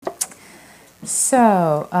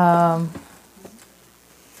So,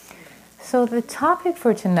 so the topic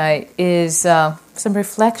for tonight is some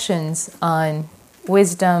reflections on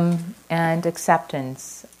wisdom and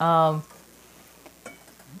acceptance.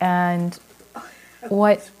 And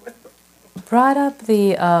what brought up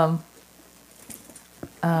the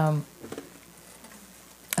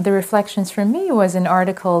reflections for me was an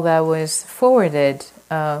article that was forwarded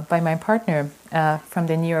by my partner from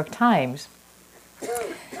the New York Times.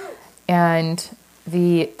 And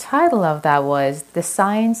the title of that was The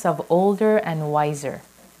Science of Older and Wiser.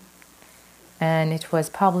 And it was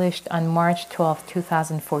published on March 12,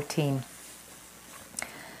 2014.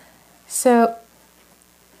 So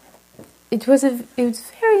it was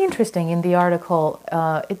very interesting in the article.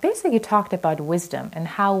 It basically talked about wisdom and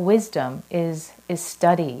how wisdom is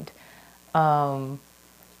studied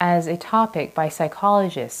as a topic by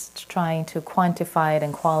psychologists trying to quantify it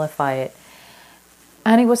and qualify it.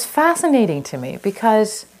 And it was fascinating to me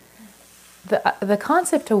because the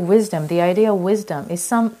concept of wisdom, the idea of wisdom, is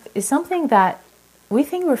something that we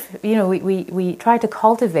think we try to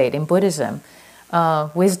cultivate in Buddhism.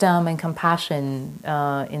 Wisdom and compassion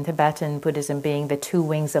in Tibetan Buddhism being the two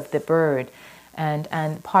wings of the bird,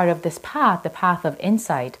 and part of this path, the path of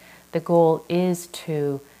insight, the goal is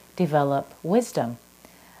to develop wisdom.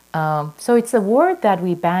 So it's a word that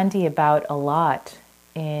we bandy about a lot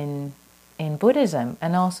in Buddhism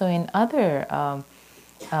and also in other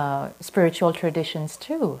spiritual traditions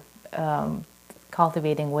too.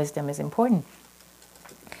 Cultivating wisdom is important.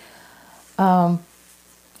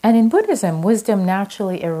 And in Buddhism, wisdom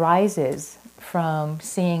naturally arises from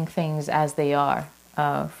seeing things as they are,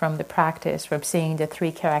 from the practice, from seeing the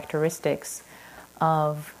three characteristics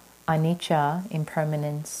of anicca,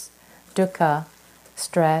 impermanence, dukkha,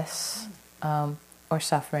 stress or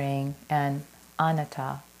suffering, and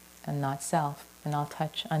anatta, and not self. And I'll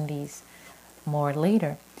touch on these more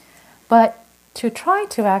later. But to try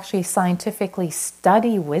to actually scientifically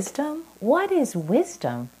study wisdom, what is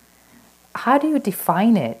wisdom? How do you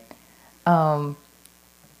define it?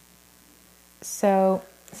 So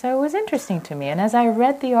it was interesting to me. And as I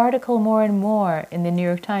read the article more and more in the New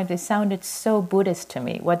York Times, it sounded so Buddhist to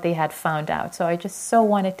me, what they had found out. So I just so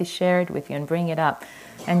wanted to share it with you and bring it up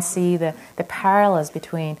and see the parallels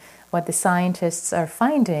between what the scientists are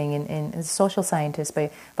finding in social scientists by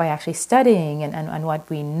actually studying and what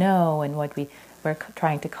we know and what we're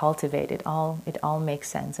trying to cultivate. It all makes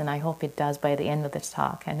sense, and I hope it does by the end of this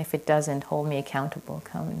talk. And if it doesn't, hold me accountable.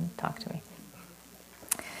 Come and talk to me.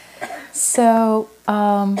 So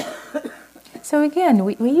again,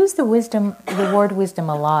 we use the word wisdom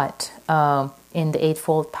a lot in the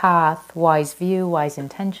Eightfold Path: wise view, wise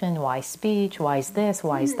intention, wise speech, wise this,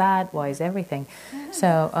 wise that, wise everything.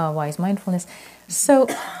 So wise mindfulness. So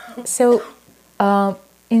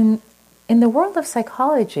in the world of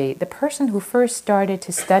psychology, the person who first started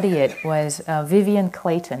to study it was Vivian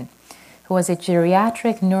Clayton, who was a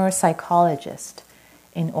geriatric neuropsychologist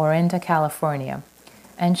in Orinda, California.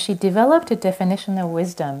 And she developed a definition of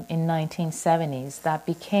wisdom in 1970s that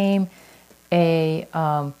became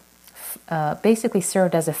basically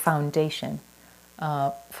served as a foundation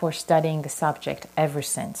for studying the subject ever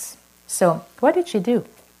since. So what did she do?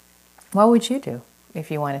 What would you do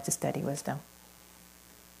if you wanted to study wisdom?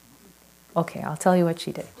 Okay, I'll tell you what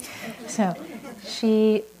she did. So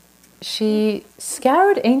she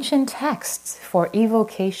scoured ancient texts for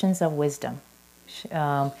evocations of wisdom.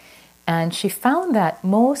 And she found that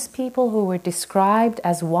most people who were described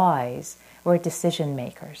as wise were decision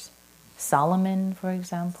makers. Solomon, for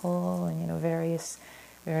example, and various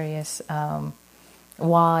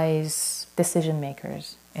wise decision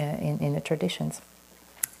makers in the traditions.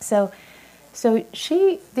 So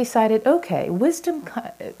she decided, okay, wisdom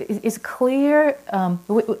is clear.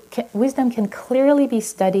 Wisdom can clearly be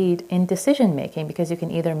studied in decision making because you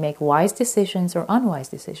can either make wise decisions or unwise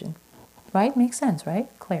decisions. Right? Makes sense, right?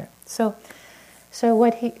 Clear. So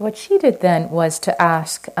what she did then was to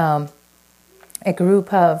ask a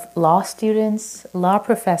group of law students, law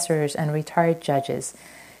professors, and retired judges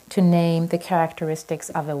to name the characteristics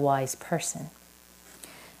of a wise person.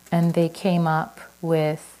 And they came up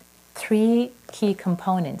with 3 key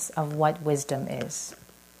components of what wisdom is.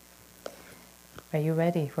 Are you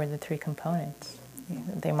ready for the 3 components?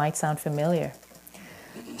 They might sound familiar.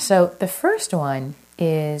 So the first one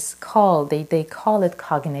is called, they call it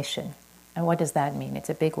cognition. And what does that mean? It's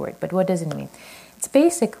a big word, but what does it mean? It's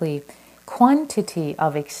basically quantity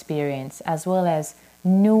of experience as well as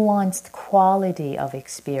nuanced quality of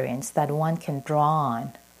experience that one can draw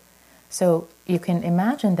on. So you can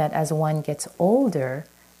imagine that as one gets older,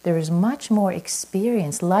 there is much more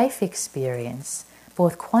experience, life experience,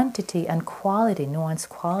 both quantity and quality, nuanced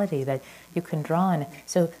quality that you can draw on.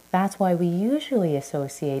 So that's why we usually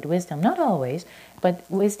associate wisdom, not always, but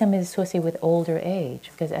wisdom is associated with older age,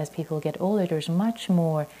 because as people get older, there's much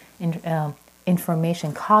more information,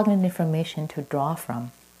 cognitive information to draw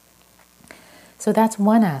from. So that's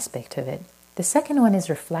one aspect of it. The second one is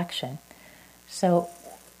reflection. So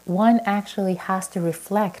one actually has to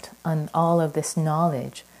reflect on all of this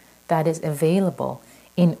knowledge that is available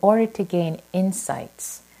in order to gain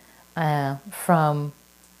insights from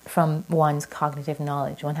one's cognitive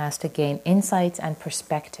knowledge. One has to gain insights and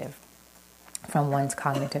perspective from one's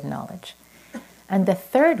cognitive knowledge. And the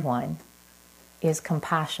third one is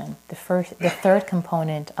compassion. The third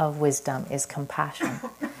component of wisdom is compassion.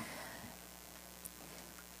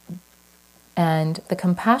 And the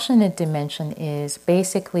compassionate dimension is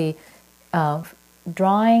basically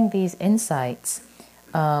drawing these insights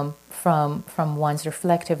from one's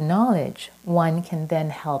reflective knowledge. One can then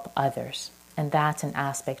help others, and that's an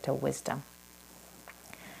aspect of wisdom.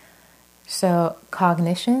 So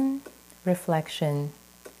cognition, reflection,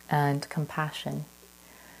 and compassion.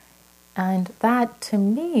 And that, to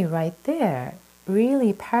me, right there,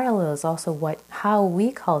 really parallels also how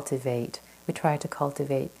we try to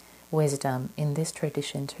cultivate wisdom in this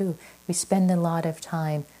tradition too. We spend a lot of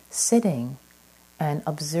time sitting and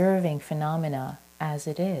observing phenomena as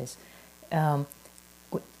it is, having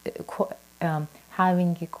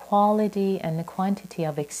the quality and the quantity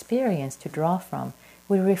of experience to draw from.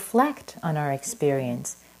 We reflect on our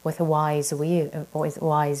experience with a wise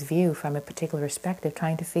view from a particular perspective,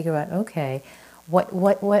 trying to figure out, okay,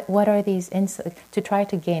 what are these insights, to try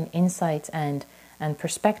to gain insights and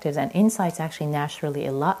perspectives. And insights actually naturally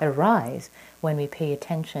arise when we pay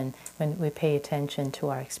attention to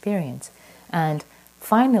our experience. And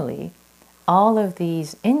finally, all of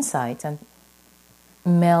these insights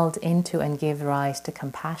meld into and give rise to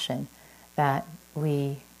compassion that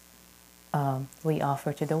we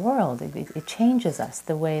offer to the world. It changes us.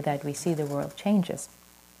 The way that we see the world changes.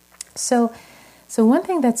 So one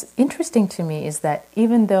thing that's interesting to me is that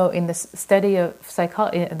even though in the study of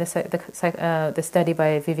the study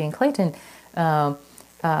by Vivian Clayton,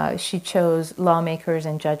 she chose lawmakers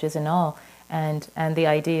and judges and all, and the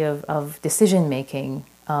idea of decision making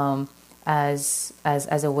as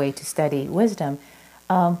a way to study wisdom.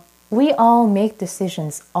 We all make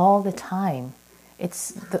decisions all the time.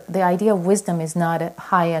 It's the idea of wisdom is not a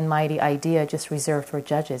high and mighty idea just reserved for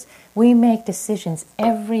judges. We make decisions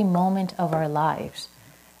every moment of our lives.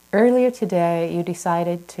 Earlier today, you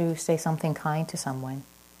decided to say something kind to someone,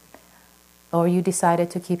 or you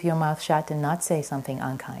decided to keep your mouth shut and not say something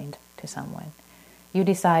unkind to someone. You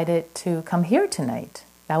decided to come here tonight.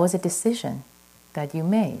 That was a decision that you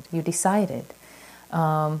made. You decided.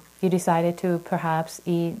 You decided to perhaps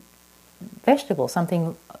eat vegetables,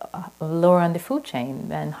 something lower on the food chain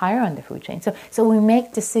than higher on the food chain. So we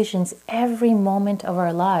make decisions every moment of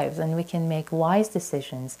our lives, and we can make wise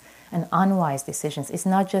decisions and unwise decisions. It's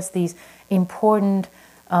not just these important,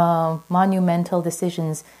 monumental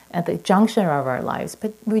decisions at the juncture of our lives,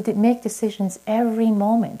 but we make decisions every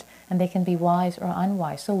moment, and they can be wise or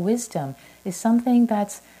unwise. So wisdom is something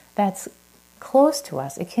that's close to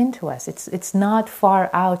us, akin to us. It's not far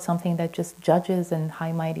out, something that just judges and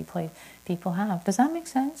high mighty people have. Does that make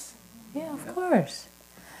sense? Yeah, of course.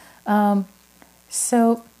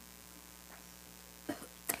 So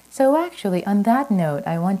actually, on that note,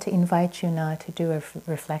 I want to invite you now to do a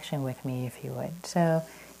reflection with me, if you would. So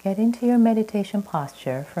get into your meditation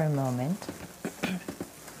posture for a moment.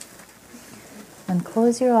 And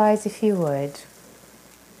close your eyes, if you would.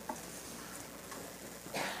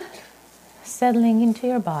 Settling into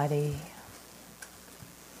your body.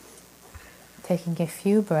 Taking a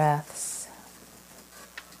few breaths.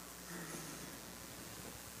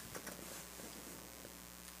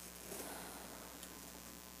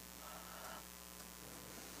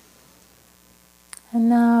 And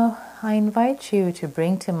now I invite you to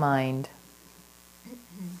bring to mind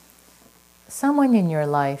someone in your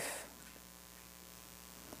life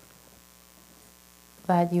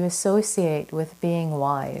that you associate with being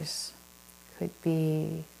wise. Could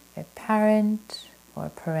be a parent or a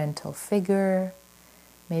parental figure,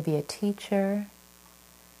 maybe a teacher,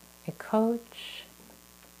 a coach,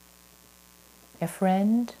 a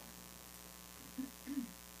friend.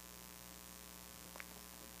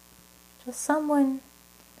 Just someone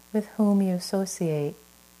with whom you associate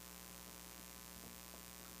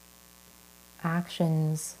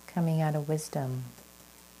actions coming out of wisdom.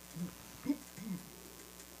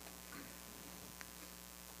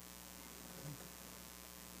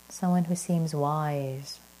 Someone who seems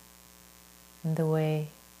wise in the way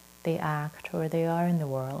they act or they are in the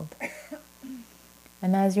world.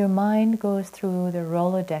 And as your mind goes through the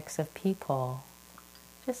Rolodex of people,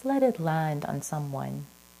 just let it land on someone.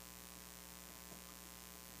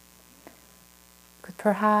 Could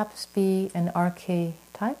perhaps be an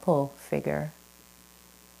archetypal figure.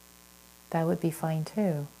 That would be fine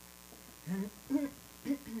too.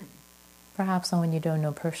 Perhaps someone you don't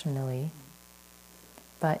know personally,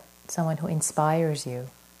 but someone who inspires you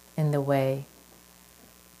in the way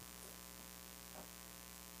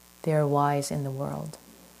they are wise in the world.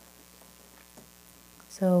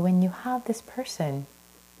 So when you have this person,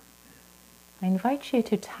 I invite you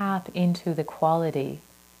to tap into the quality.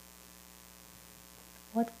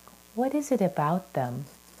 What is it about them?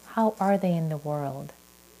 How are they in the world?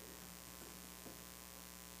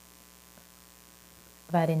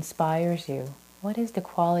 That inspires you. What is the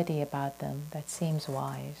quality about them that seems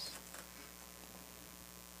wise?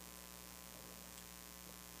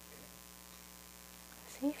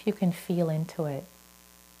 See if you can feel into it.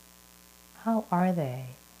 How are they?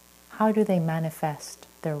 How do they manifest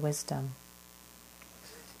their wisdom?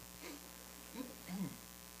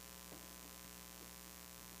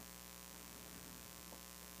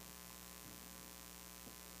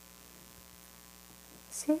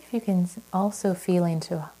 See if you can also feel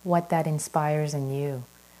into what that inspires in you,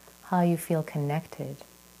 how you feel connected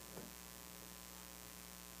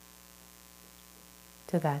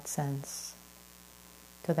to that sense,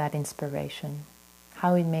 to that inspiration,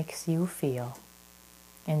 how it makes you feel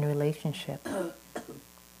in relationship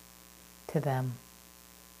to them.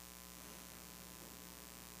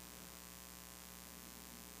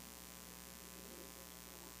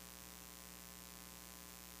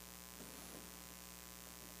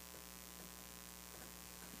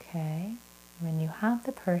 Okay, when you have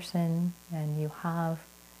the person and you have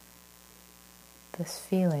this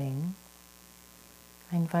feeling,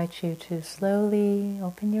 I invite you to slowly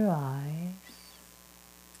open your eyes.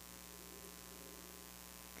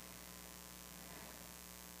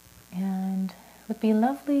 And it would be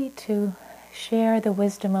lovely to share the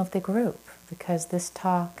wisdom of the group, because this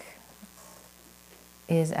talk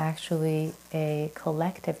is actually a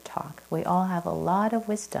collective talk. We all have a lot of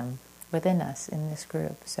wisdom within us in this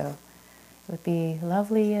group. So it would be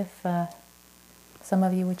lovely if some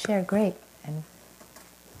of you would share. Great. And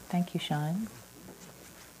thank you, Sean.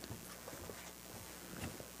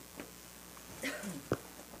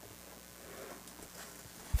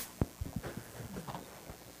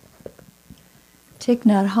 Thich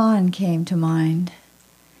Nhat Hanh came to mind.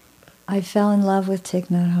 I fell in love with Thich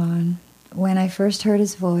Nhat Hanh when I first heard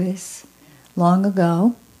his voice long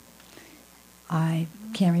ago. I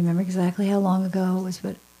can't remember exactly how long ago it was,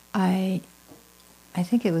 but I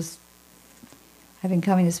think it was. I've been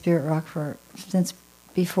coming to Spirit Rock since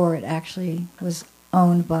before it actually was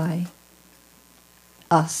owned by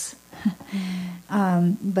us.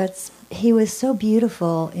 But he was so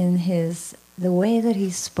beautiful in the way that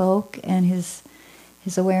he spoke and his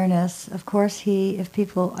awareness. Of course, I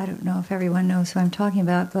don't know if everyone knows who I'm talking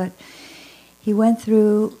about, but he went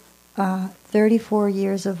through 34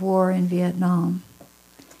 years of war in Vietnam.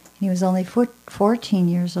 He was only 14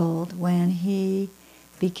 years old when he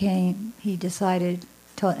decided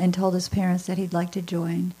and told his parents that he'd like to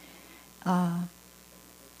join a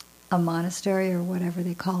monastery or whatever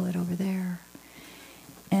they call it over there.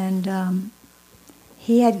 And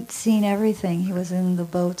he had seen everything. He was in the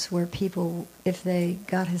boats where people, if they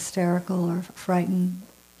got hysterical or frightened,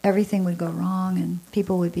 everything would go wrong and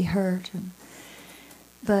people would be hurt.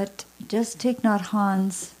 But just Thich Nhat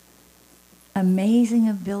Hanh's amazing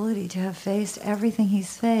ability to have faced everything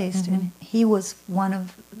he's faced, mm-hmm. and he was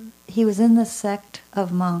in the sect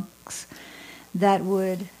of monks that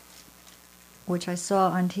which I saw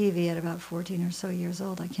on TV at about 14 or so years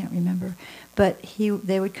old, I can't remember, but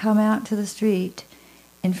they would come out to the street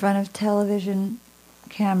in front of television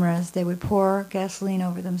cameras, they would pour gasoline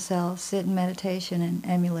over themselves, sit in meditation and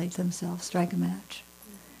emulate themselves, strike a match,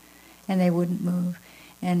 and they wouldn't move.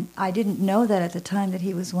 And I didn't know that at the time that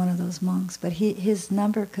he was one of those monks, but his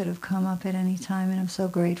number could have come up at any time, and I'm so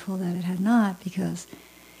grateful that it had not, because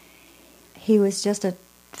he was just a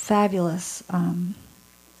fabulous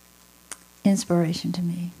inspiration to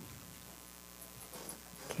me.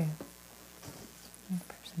 Thank you. The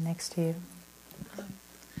person next to you.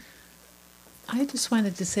 I just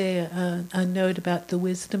wanted to say a note about the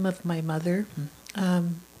wisdom of my mother. I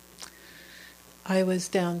was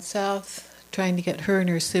down south trying to get her and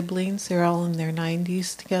her siblings, they're all in their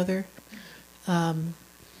 90s together. And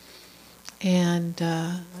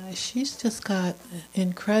she's just got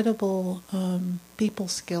incredible people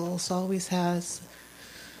skills, always has.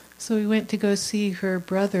 So we went to go see her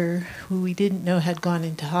brother, who we didn't know had gone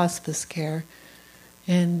into hospice care.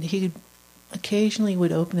 And he occasionally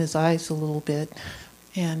would open his eyes a little bit.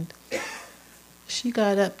 And she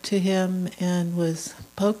got up to him and was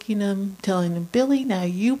poking him, telling him, "Billy, now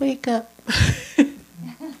you wake up."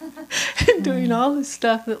 And doing all this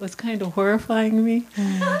stuff that was kind of horrifying me.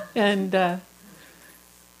 And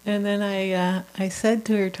then I said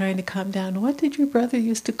to her, trying to calm down, "What did your brother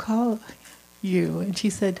used to call you?" And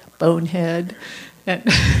she said, "Bonehead." And,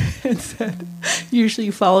 and said,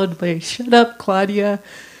 usually followed by, "Shut up, Claudia."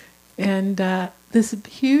 And this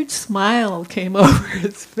huge smile came over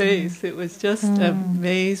his face. It was just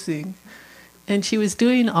amazing. And she was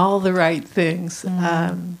doing all the right things,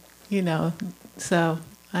 so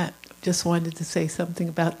I just wanted to say something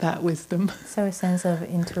about that wisdom. So a sense of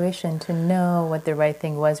intuition to know what the right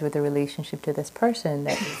thing was with the relationship to this person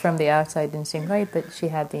that from the outside didn't seem right, but she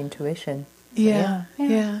had the intuition. So,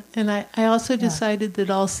 yeah. And I also decided that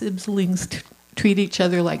all siblings treat each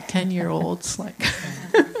other like 10-year-olds,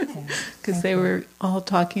 because they were all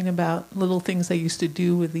talking about little things they used to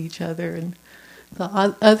do with each other. And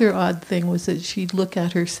the other odd thing was that she'd look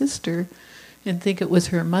at her sister and think it was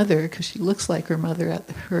her mother, because she looks like her mother at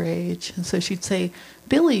her age. And so she'd say,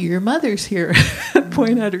 "Billy, your mother's here,"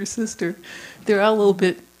 point at her sister. They're all a little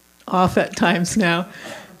bit off at times now.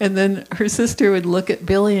 And then her sister would look at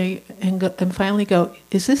Billy and finally go,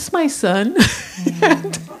 "Is this my son?"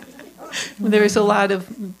 And there was a lot of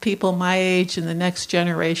people my age and the next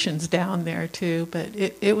generations down there too. But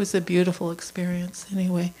it was a beautiful experience.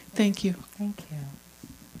 Anyway, thank you. Thank you.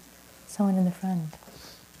 Someone in the front.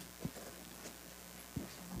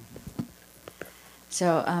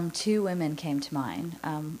 So 2 women came to mind.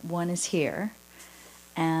 One is here,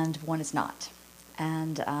 and one is not.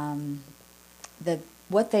 And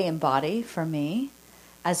what they embody for me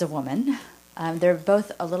as a woman, they're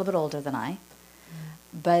both a little bit older than I,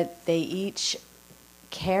 but they each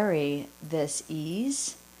carry this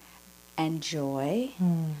ease and joy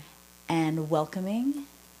and welcoming.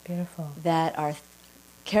 Beautiful. That are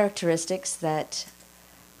characteristics that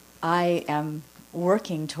I am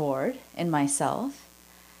working toward in myself,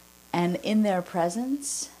 and in their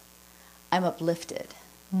presence I'm uplifted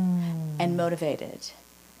and motivated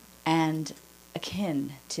and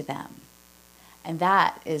akin to them. And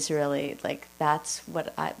that is really that's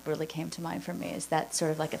what really came to mind for me, is that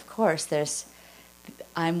sort of of course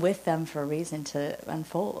I'm with them for a reason to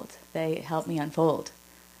unfold. They help me unfold.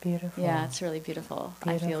 Beautiful. Yeah, it's really beautiful.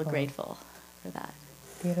 I feel grateful for that.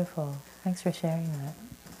 Beautiful. Thanks for sharing that.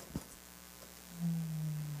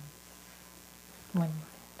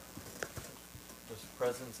 Just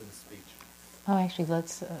presence and speech. Oh, actually,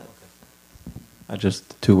 let's... I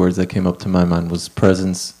just, 2 words that came up to my mind was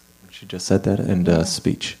presence, she just said that, and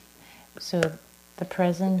speech. So, the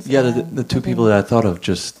presence... Yeah, the 2 people that I thought of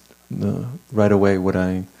just right away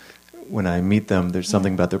when I meet them, there's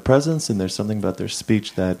something about their presence and there's something about their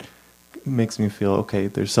speech that makes me feel, okay,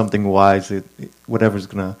 there's something wise, whatever's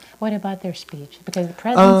going to... What about their speech? Because the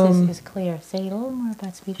presence is clear. Say a little more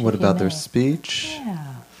about speech. What about their speech?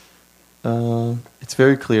 Yeah. It's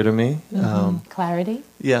very clear to me. Clarity?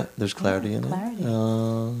 Yeah, there's clarity in clarity.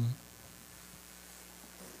 it.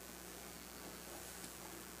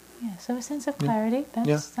 Yeah, so a sense of clarity. That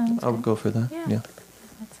sounds good. I would go for that. Yeah.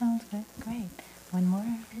 That sounds good. Great. One more?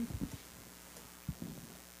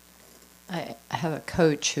 I have a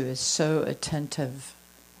coach who is so attentive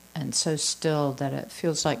and so still that it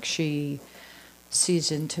feels like she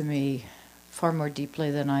sees into me far more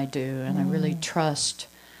deeply than I do. And I really trust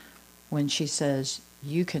when she says,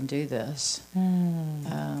 "You can do this."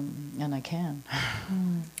 And I can.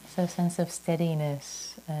 So a sense of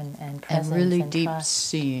steadiness and presence and really and deep trust.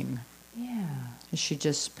 seeing. Yeah. She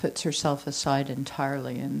just puts herself aside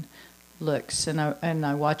entirely and looks. And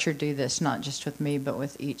I watch her do this, not just with me, but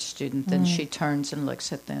with each student. Then she turns and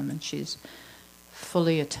looks at them, and she's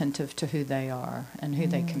fully attentive to who they are and who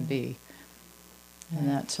they can be. And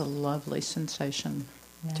that's a lovely sensation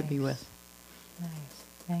to be with. Nice.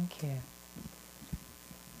 Thank you.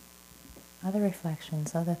 Other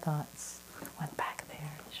reflections, other thoughts? One back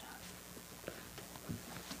there, Sean.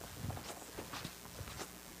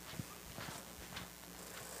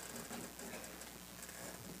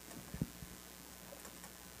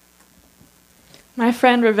 My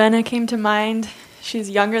friend Ravenna came to mind. She's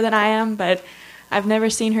younger than I am, but I've never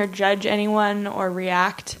seen her judge anyone or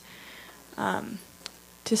react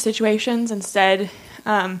to situations. Instead,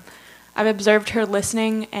 I've observed her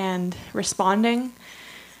listening and responding.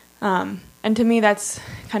 And to me, that's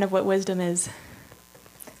kind of what wisdom is.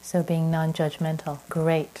 So being non-judgmental.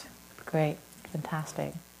 Great.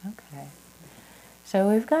 Fantastic. Okay. So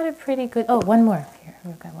we've got a pretty good. Oh, one more here.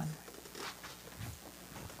 We've got one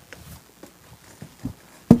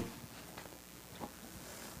more.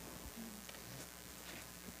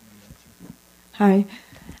 Hi.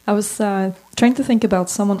 I was trying to think about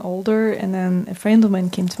someone older, and then a friend of mine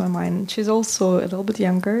came to my mind. She's also a little bit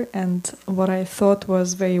younger, and what I thought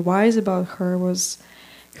was very wise about her was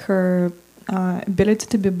her ability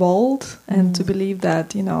to be bold and to believe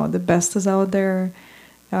that, you know, the best is out there,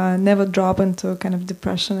 never drop into a kind of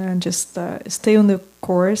depression, and just stay on the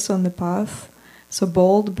course, on the path. So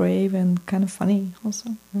bold, brave, and kind of funny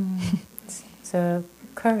also. So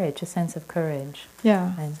courage, a sense of courage.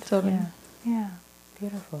 Yeah, And, totally. Yeah,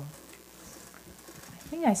 beautiful. I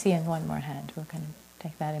think I see in one more hand. We're going to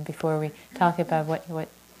take that in before we talk about what.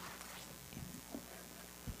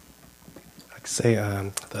 Like say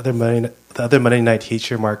the other Monday night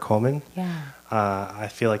teacher, Mark Coleman. Yeah. I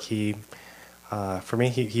feel like he, for me,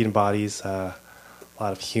 he embodies a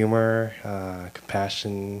lot of humor,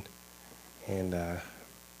 compassion, and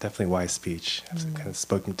definitely wise speech. I've kind of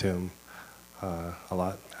spoken to him a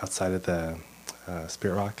lot outside of the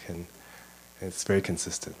Spirit Rock, and it's very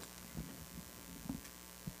consistent.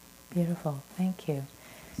 Beautiful. Thank you.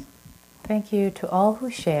 Thank you to all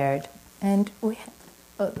who shared. And we,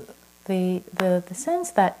 the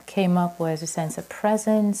sense that came up was a sense of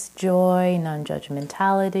presence, joy,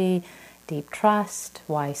 non-judgmentality, deep trust,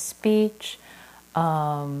 wise speech,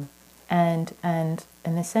 and in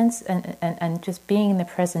a sense, and just being in the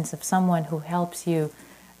presence of someone who helps you,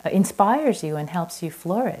 inspires you, and helps you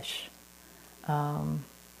flourish.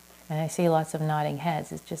 And I see lots of nodding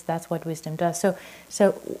heads. It's just that's what wisdom does.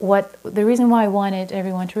 So what the reason why I wanted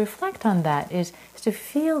everyone to reflect on that is to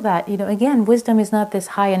feel that, you know, again, wisdom is not this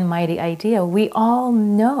high and mighty idea. We all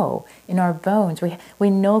know in our bones. We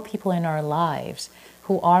know people in our lives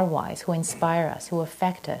who are wise, who inspire us, who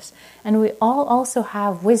affect us, and we all also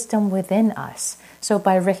have wisdom within us. So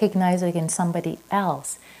by recognizing it in somebody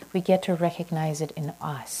else, we get to recognize it in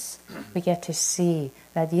us. We get to see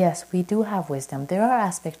that, yes, we do have wisdom. There are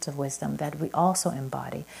aspects of wisdom that we also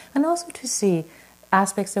embody. And also to see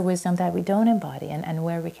aspects of wisdom that we don't embody and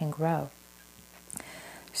where we can grow.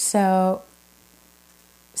 So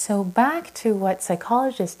back to what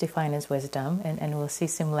psychologists define as wisdom, and we'll see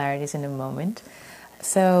similarities in a moment.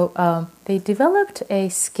 So they developed a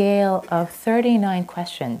scale of 39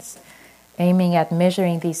 questions aiming at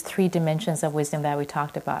measuring these three dimensions of wisdom that we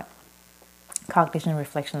talked about: cognition,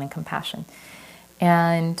 reflection, and compassion.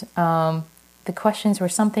 And the questions were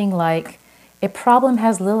something like, a problem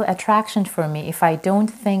has little attraction for me if I don't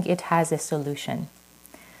think it has a solution.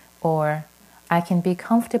 Or, I can be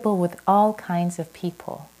comfortable with all kinds of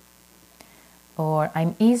people. Or,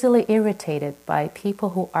 I'm easily irritated by people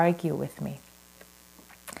who argue with me.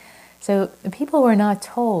 So people were not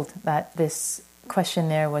told that this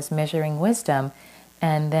questionnaire was measuring wisdom,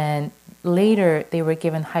 and then later they were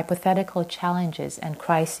given hypothetical challenges and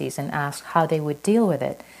crises and asked how they would deal with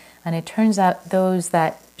it. And it turns out those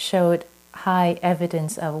that showed high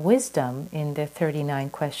evidence of wisdom in the 39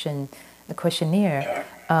 questionnaire,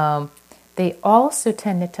 they also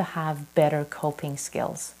tended to have better coping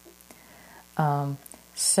skills.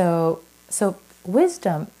 So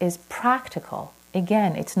wisdom is practical.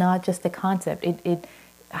 Again, it's not just the concept. It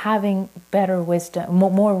having better wisdom,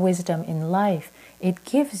 more wisdom in life, it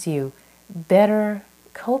gives you better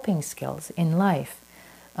coping skills in life.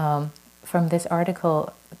 From this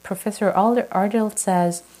article, Professor Ardelt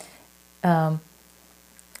says, where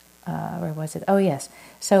was it? Oh, yes.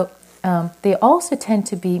 So they also tend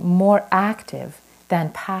to be more active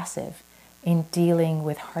than passive in dealing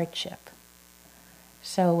with hardship.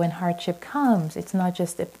 So when hardship comes, it's not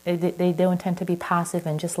just, they don't tend to be passive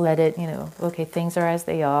and just let it, okay, things are as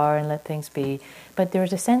they are and let things be. But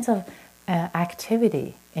there's a sense of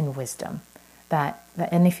activity in wisdom.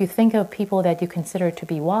 And if you think of people that you consider to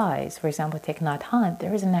be wise, for example, take Nhat Hanh,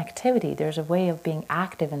 there is an activity, there's a way of being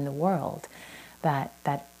active in the world that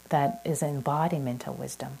is an embodiment of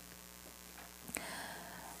wisdom.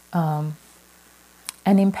 An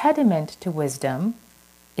impediment to wisdom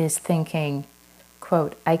is thinking,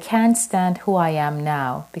 quote, I can't stand who I am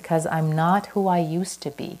now because I'm not who I used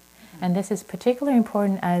to be. And this is particularly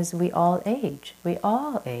important as we all age. We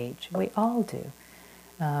all age. We all do.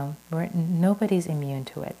 Nobody's immune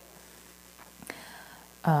to it.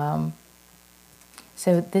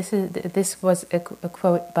 So this was a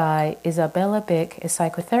quote by Isabella Bick, a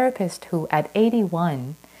psychotherapist who at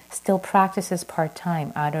 81 still practices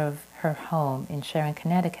part-time out of her home in Sharon,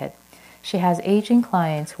 Connecticut. She has aging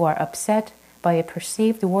clients who are upset by a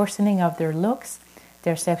perceived worsening of their looks,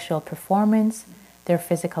 their sexual performance, their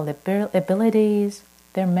physical abilities,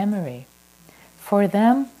 their memory. For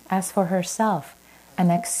them, as for herself,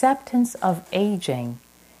 an acceptance of aging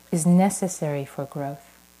is necessary for growth.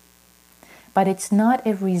 But it's not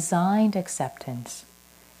a resigned acceptance.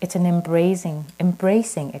 It's an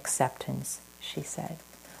embracing acceptance, she said.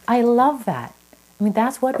 I love that. I mean,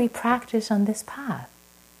 that's what we practice on this path,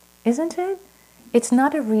 isn't it? It's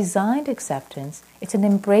not a resigned acceptance. It's an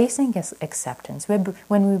embracing acceptance.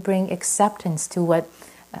 When we bring acceptance to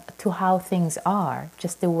how things are,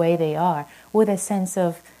 just the way they are, with a sense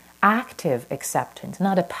of active acceptance,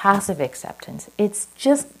 not a passive acceptance. It's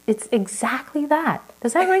exactly that.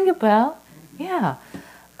 Does that ring a bell? Yeah.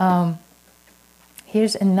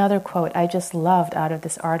 Here's another quote I just loved out of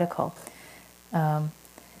this article.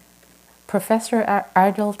 Professor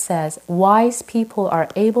Arnold says, wise people are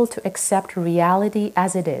able to accept reality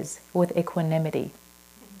as it is with equanimity.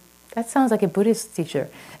 That sounds like a Buddhist teacher.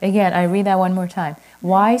 Again, I read that one more time.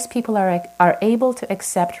 Wise people are able to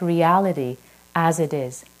accept reality as it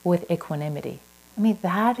is with equanimity. I mean,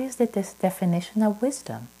 that is this definition of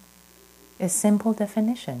wisdom. A simple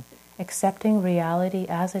definition. Accepting reality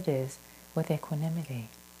as it is with equanimity.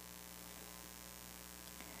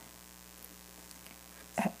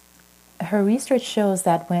 Her research shows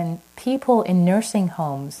that when people in nursing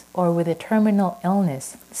homes or with a terminal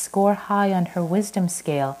illness score high on her wisdom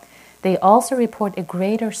scale, they also report a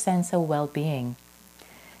greater sense of well-being.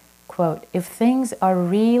 Quote, if things are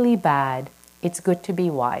really bad, it's good to be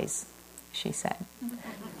wise, she said.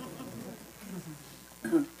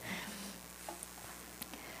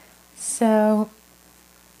 So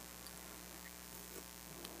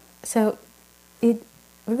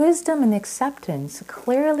wisdom and acceptance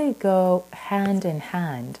clearly go hand in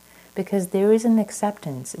hand, because there is an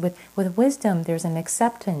acceptance. With wisdom, there's an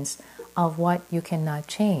acceptance of what you cannot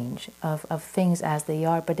change, of things as they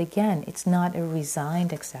are. But again, it's not a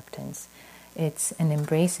resigned acceptance. It's an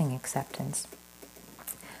embracing acceptance.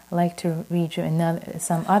 I'd like to read you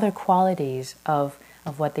some other qualities of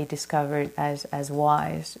what they discovered as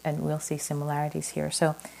wise, and we'll see similarities here.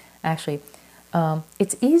 So actually,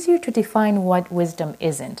 it's easier to define what wisdom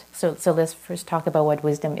isn't. So let's first talk about what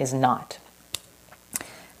wisdom is not.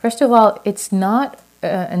 First of all, it's not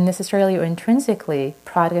necessarily or intrinsically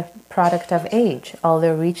product of age,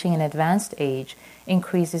 although reaching an advanced age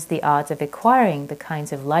increases the odds of acquiring the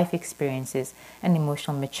kinds of life experiences and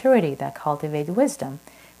emotional maturity that cultivate wisdom,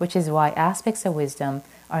 which is why aspects of wisdom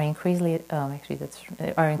are increasingly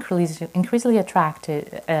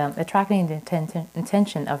attracting the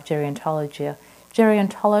attention of gerontological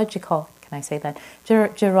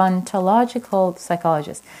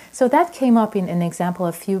psychologists. So that came up in an example.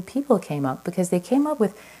 A few people came up because they came up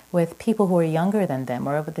with people who are younger than them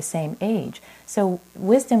or over the same age. So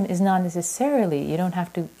wisdom is not necessarily, you don't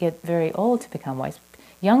have to get very old to become wise.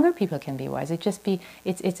 Younger people can be wise.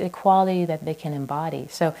 It's a quality that they can embody.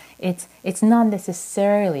 So it's not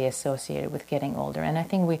necessarily associated with getting older. And I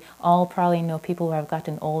think we all probably know people who have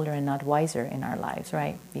gotten older and not wiser in our lives,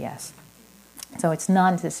 right? Yes. So it's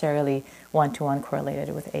not necessarily one-to-one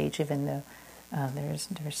correlated with age, even though there's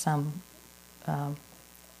some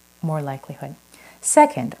more likelihood.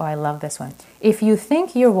 Second, I love this one. If you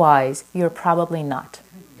think you're wise, you're probably not.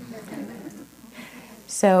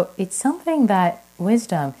 So it's something that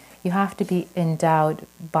wisdom, you have to be endowed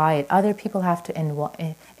by it. Other people have to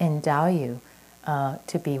endow you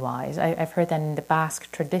to be wise. I've heard that in the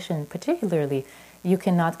Basque tradition particularly, you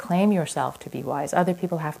cannot claim yourself to be wise. Other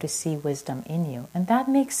people have to see wisdom in you. And that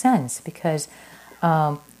makes sense because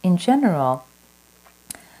in general,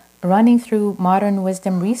 running through modern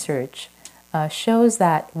wisdom research shows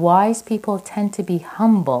that wise people tend to be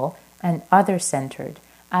humble and other-centered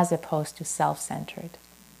as opposed to self-centered.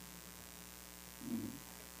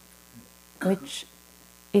 Which,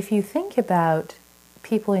 if you think about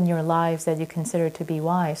people in your lives that you consider to be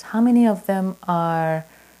wise, how many of them are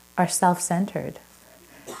self-centered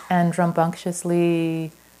and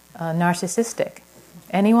rambunctiously narcissistic?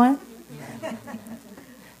 Anyone?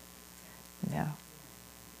 No.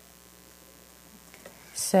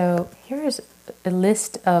 So here's a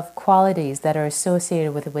list of qualities that are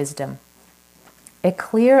associated with wisdom. A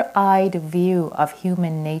clear-eyed view of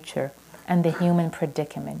human nature and the human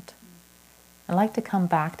predicament. I'd like to come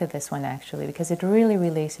back to this one actually because it really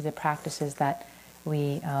relates to the practices that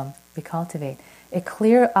we cultivate. A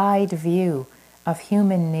clear-eyed view of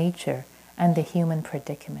human nature and the human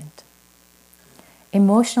predicament.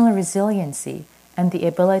 Emotional resiliency and the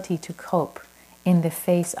ability to cope in the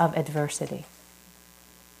face of adversity.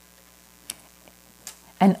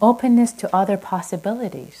 An openness to other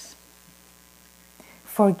possibilities.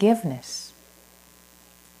 Forgiveness.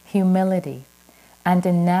 Humility. And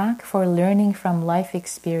a knack for learning from life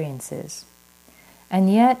experiences,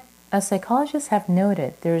 And yet, as psychologists have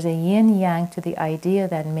noted, there's a yin-yang to the idea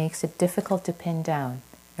that makes it difficult to pin down.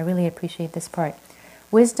 I really appreciate this part.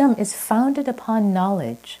 Wisdom is founded upon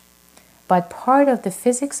knowledge, but part of the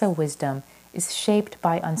physics of wisdom is shaped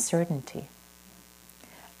by uncertainty.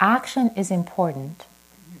 Action is important,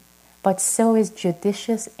 but so is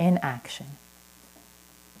judicious inaction.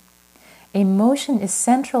 Emotion is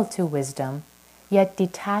central to wisdom, yet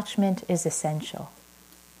detachment is essential.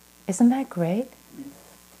 Isn't that great?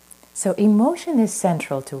 So emotion is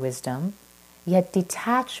central to wisdom, yet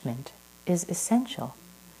detachment is essential.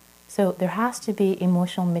 So there has to be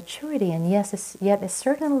emotional maturity, and yes, yet a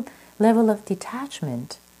certain level of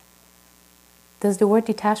detachment. Does the word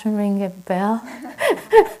detachment ring a bell?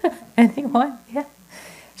 Anyone? Yeah.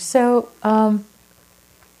 So I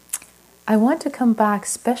want to come back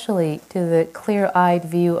especially to the clear-eyed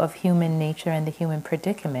view of human nature and the human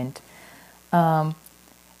predicament.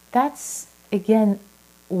 That's, again,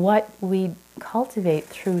 what we cultivate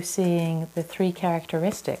through seeing the three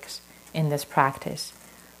characteristics in this practice.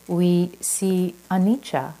 We see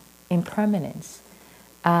anicca, impermanence,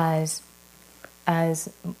 as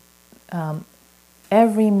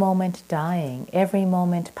every moment dying, every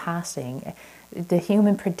moment passing, the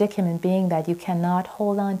human predicament being that you cannot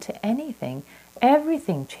hold on to anything.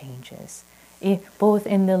 Everything changes, both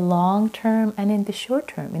in the long term and in the short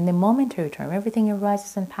term, in the momentary term. Everything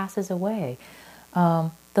arises and passes away.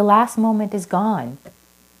 The last moment is gone.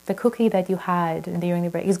 The cookie that you had during the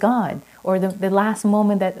break is gone, or the last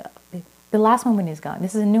moment is gone.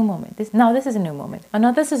 This is a new moment. This is a new moment. Oh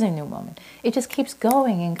no, this is a new moment. It just keeps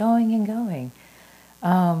going and going and going.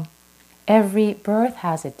 Every birth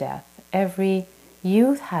has a death. Every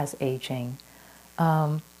youth has aging,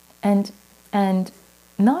 and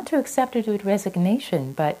not to accept it with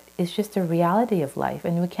resignation, but it's just a reality of life,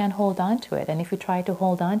 and we can't hold on to it. And if we try to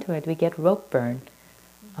hold on to it, we get rope burn.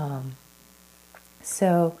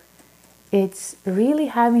 So it's really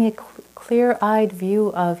having a clear-eyed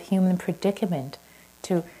view of human predicament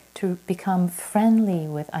to become friendly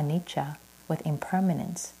with anicca, with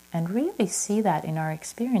impermanence, and really see that in our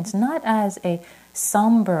experience, not as a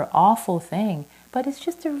somber, awful thing, but it's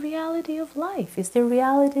just a reality of life. It's the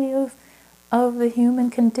reality of the human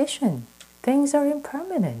condition. Things are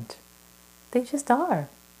impermanent. They just are.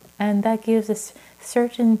 And that gives us a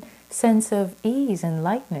certain sense of ease and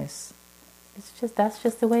lightness. That's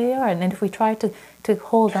just the way they are. And if we try to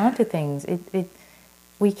hold on to things,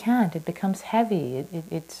 we can't. It becomes heavy.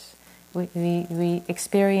 We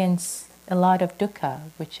experience a lot of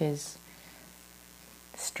dukkha, which is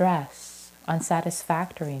stress,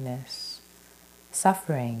 unsatisfactoriness,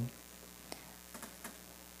 suffering.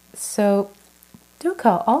 So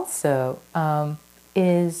dukkha also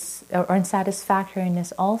is, or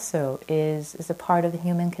unsatisfactoriness also is a part of the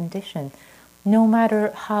human condition. No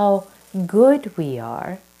matter how good we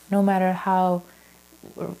are, no matter how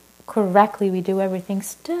correctly we do everything,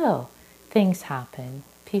 still things happen.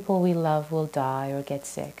 People we love will die or get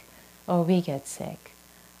sick, or we get sick,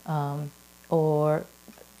 or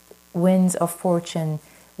winds of fortune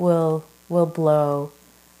will blow,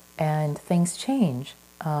 and things change.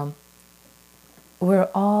 None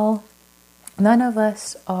of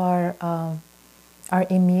us are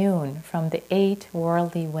immune from the 8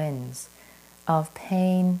 worldly winds of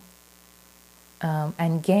pain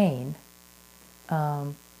and gain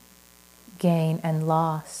and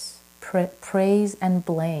loss, praise and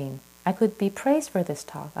blame. I could be praised for this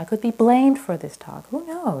talk. I could be blamed for this talk. Who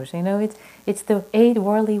knows? It's the 8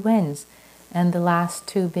 worldly winds, and the last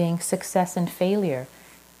 2 being success and failure.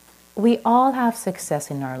 We all have success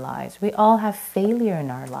in our lives. We all have failure in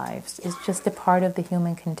our lives. It's just a part of the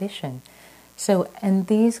human condition. So, and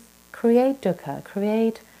these create dukkha,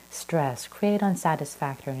 create stress, create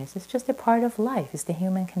unsatisfactoriness. It's just a part of life. It's the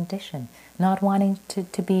human condition, not wanting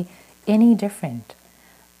to be any different.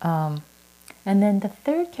 And then the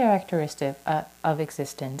third characteristic of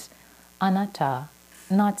existence, anatta,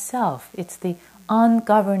 not self. It's the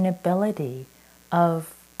ungovernability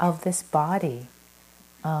of this body.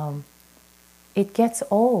 It gets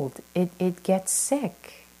old. It gets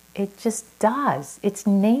sick. It just does. It's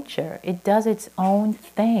nature. It does its own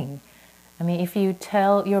thing. I mean, if you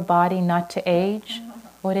tell your body not to age,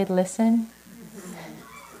 would it listen?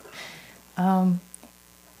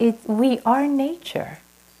 We are nature.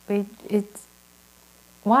 It's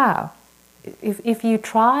wow. If you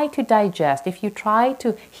try to digest, if you try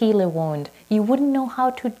to heal a wound, you wouldn't know how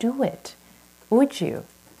to do it, would you?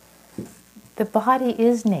 The body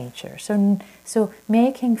is nature. So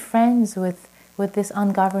making friends with this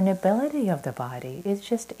ungovernability of the body, it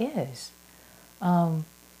just is.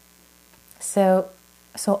 So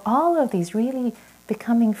all of these really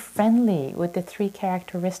becoming friendly with the three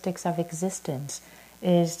characteristics of existence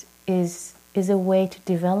is a way to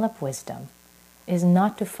develop wisdom, is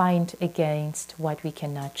not to fight against what we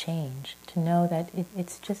cannot change, to know that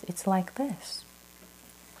it's like this.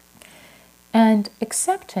 And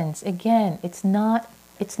acceptance, again, it's not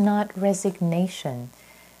resignation.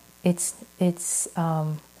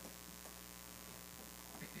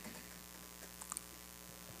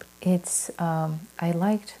 I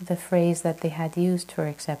liked the phrase that they had used for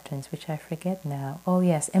acceptance, which I forget now. Oh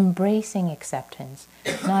yes, embracing acceptance,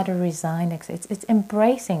 not a resigned acceptance. It's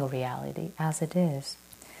embracing reality as it is.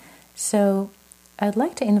 So I'd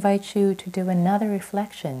like to invite you to do another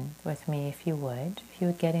reflection with me, if you would. If you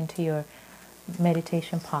would get into your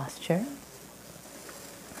meditation posture.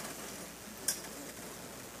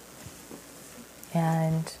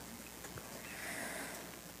 And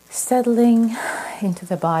settling into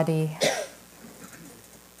the body,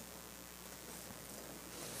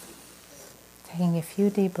 taking a few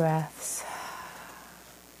deep breaths.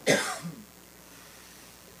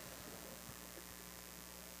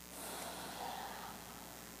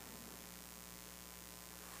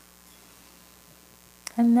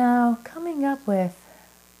 And now coming up with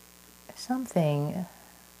something,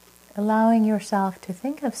 allowing yourself to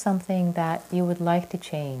think of something that you would like to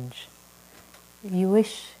change. You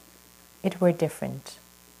wish it were different.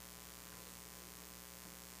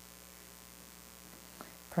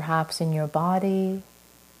 Perhaps in your body,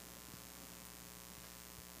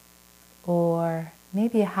 or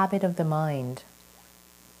maybe a habit of the mind.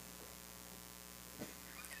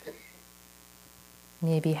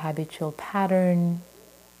 Maybe habitual pattern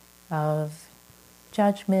of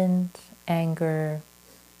judgment, anger,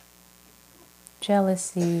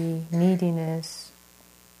 jealousy, neediness,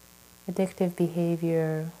 addictive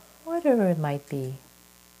behavior, whatever it might be.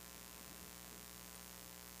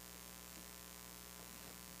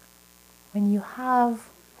 When you have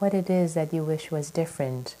what it is that you wish was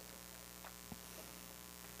different,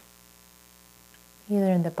 either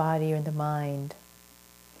in the body or in the mind,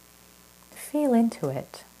 feel into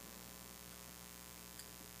it.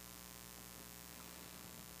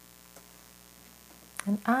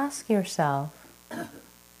 And ask yourself,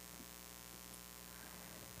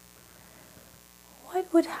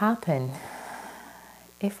 what would happen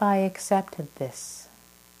if I accepted this?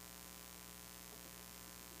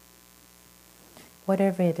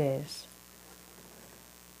 Whatever it is.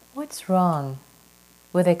 What's wrong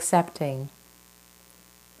with accepting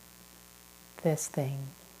this thing?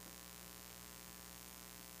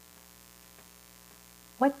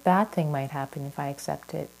 What bad thing might happen if I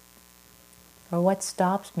accept it? Or what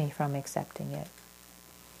stops me from accepting it?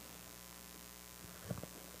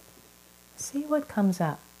 See what comes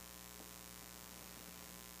up.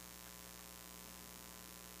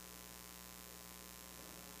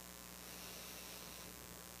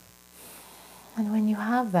 And when you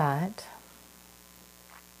have that,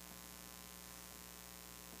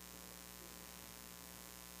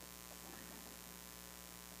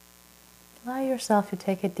 allow yourself to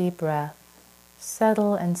take a deep breath,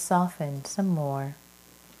 settle and soften some more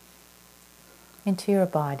into your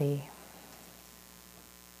body.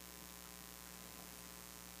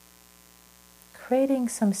 Creating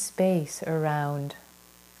some space around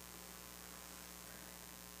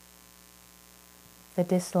the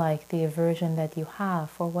dislike, the aversion that you have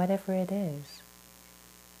for whatever it is.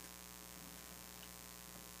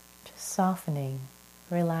 Just softening,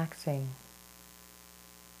 relaxing.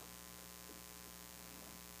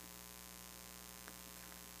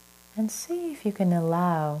 And see if you can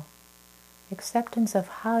allow acceptance of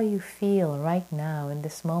how you feel right now in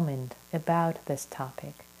this moment about this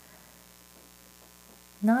topic.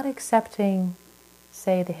 Not accepting,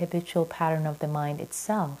 say, the habitual pattern of the mind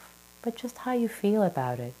itself, but just how you feel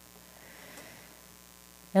about it.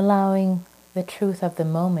 Allowing the truth of the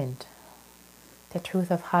moment, the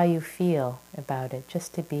truth of how you feel about it,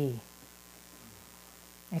 just to be.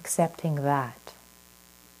 Accepting that.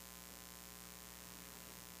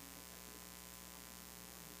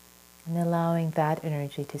 And allowing that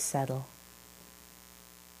energy to settle.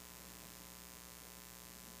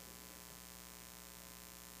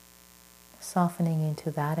 Softening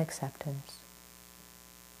into that acceptance.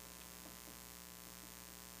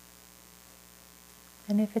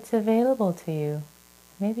 And if it's available to you,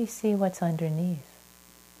 maybe see what's underneath.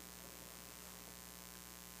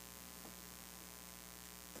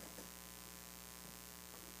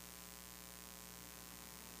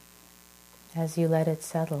 As you let it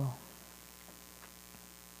settle,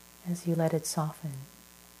 as you let it soften,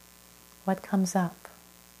 what comes up?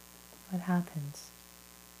 What happens?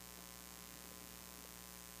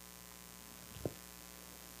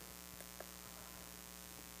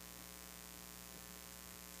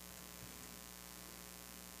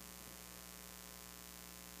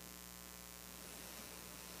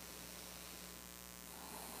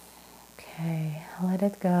 let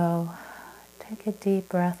it go. Take a deep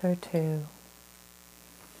breath or two.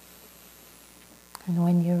 And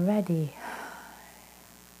when you're ready,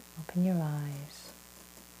 open your eyes.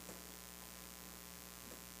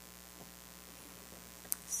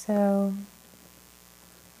 So,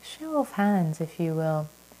 show of hands, if you will.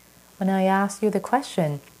 When I ask you the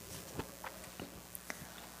question,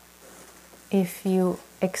 if you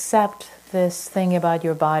accept this thing about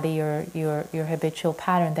your body or your habitual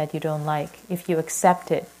pattern that you don't like, if you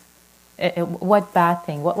accept it, what bad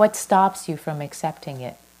thing, what stops you from accepting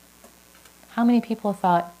it? How many people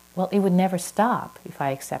thought, well, it would never stop if I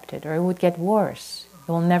accept it, or it would get worse,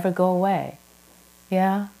 it will never go away?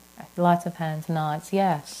 Yeah? Lots of hands, nods,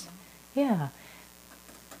 yes. Yeah.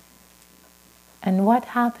 And what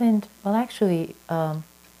happened? Well, actually, I'm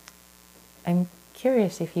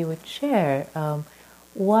curious if you would share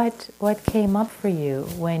what came up for you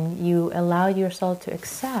when you allowed yourself to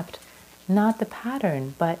accept not the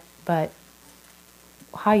pattern, but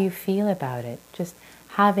how you feel about it. Just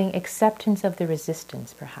having acceptance of the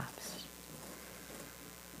resistance, perhaps.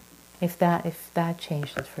 If that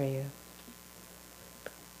changed it for you.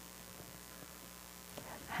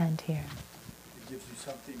 Hand here. It gives you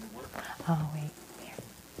something to work on. Oh, wait.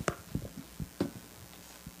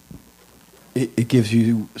 Here. It gives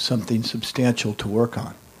you something substantial to work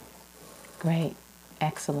on. Great.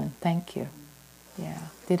 Excellent. Thank you. Yeah.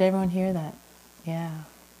 Did everyone hear that? Yeah.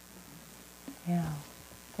 Yeah.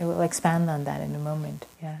 It will expand on that in a moment.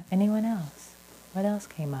 Yeah. Anyone else? What else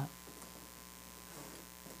came up?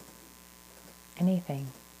 Anything?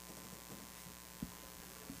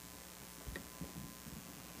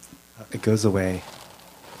 It goes away.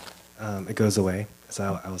 It goes away.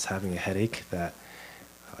 So I was having a headache, a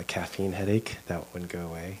caffeine headache that wouldn't go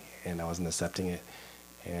away, and I wasn't accepting it.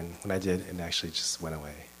 And when I did, it actually just went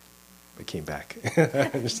away. It came back,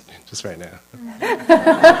 just right now.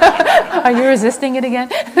 Are you resisting it again?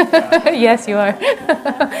 Yes, you are.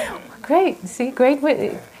 Great. See, great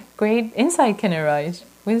insight can arise.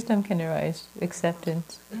 Wisdom can arise.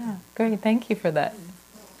 Acceptance. Yeah, great. Thank you for that.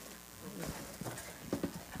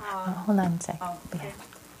 Hold on a sec.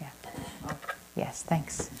 Yeah. Yes,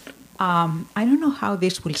 thanks. I don't know how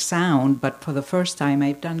this will sound, but for the first time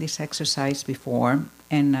I've done this exercise before,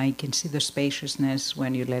 and I can see the spaciousness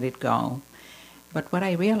when you let it go. But what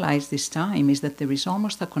I realized this time is that there is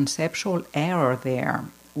almost a conceptual error there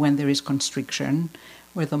when there is constriction,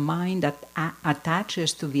 where the mind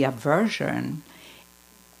attaches to the aversion,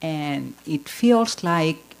 and it feels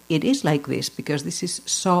like it is like this because this is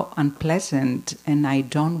so unpleasant and I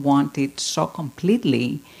don't want it so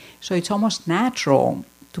completely. So it's almost natural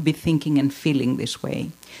to be thinking and feeling this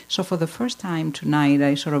way. So for the first time tonight,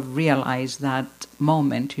 I sort of realized that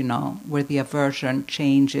moment, where the aversion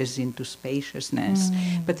changes into spaciousness.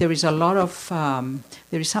 But there is a lot of,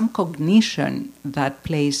 there is some cognition that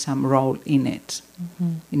plays some role in it.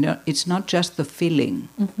 It's not just the feeling.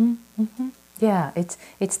 Yeah,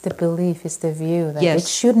 it's the belief, it's the view that it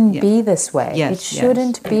shouldn't be this way. It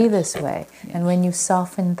shouldn't be this way. And when you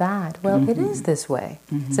soften that, well, it is this way.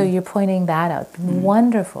 So you're pointing that out.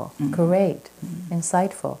 Wonderful, great,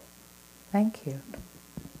 insightful. Thank you.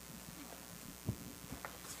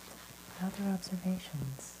 Other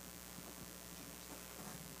observations?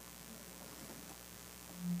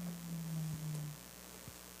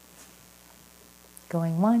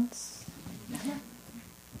 Going once.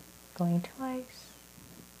 Going twice.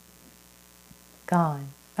 Gone.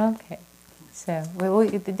 Okay. So there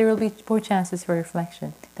will be more chances for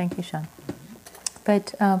reflection. Thank you, Sean.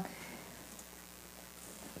 But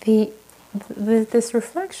this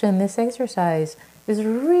reflection, this exercise, is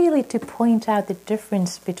really to point out the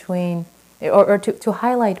difference between, or to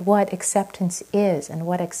highlight what acceptance is and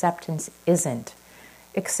what acceptance isn't.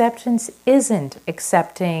 Acceptance isn't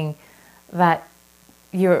accepting that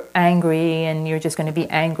you're angry and you're just going to be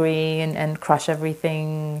angry and crush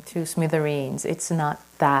everything to smithereens. It's not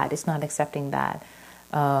that. It's not accepting that.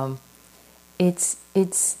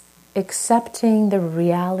 It's accepting the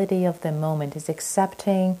reality of the moment. It's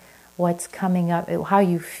accepting what's coming up, how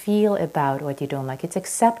you feel about what you don't like. It's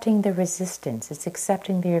accepting the resistance. It's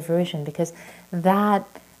accepting the aversion, because that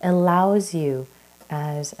allows you,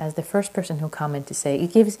 as the first person who commented to say,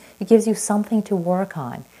 it gives you something to work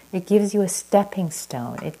on. It gives you a stepping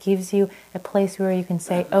stone. It gives you a place where you can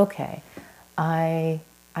say, okay, I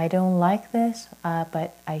don't like this,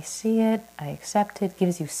 but I see it, I accept it.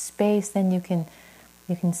 Gives you space. Then you can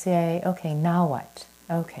say, okay, now what?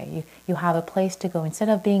 Okay, you have a place to go. Instead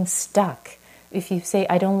of being stuck If you say,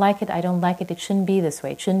 I don't like it, it shouldn't be this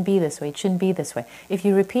way, it shouldn't be this way, it shouldn't be this way. If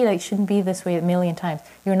you repeat it shouldn't be this way a million times,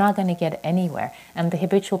 you're not going to get anywhere. And the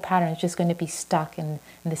habitual pattern is just going to be stuck in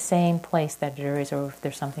the same place that there is, or if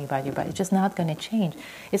there's something about your body. It's just not going to change.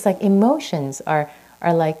 It's like emotions are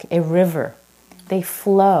like a river. They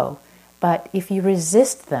flow. But if you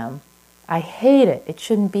resist them, I hate it, it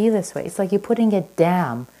shouldn't be this way. It's like you're putting a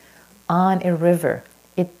dam on a river.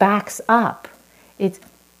 It backs up.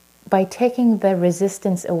 By taking the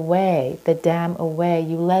resistance away, the dam away,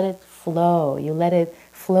 you let it flow, you let it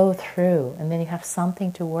flow through, and then you have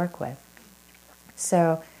something to work with.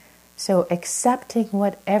 So accepting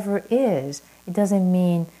whatever is, it doesn't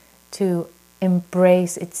mean to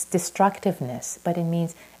embrace its destructiveness, but it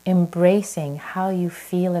means embracing how you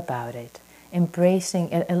feel about it,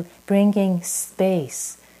 embracing, bringing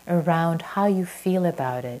space around how you feel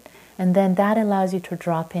about it, and then that allows you to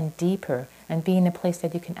drop in deeper and be in a place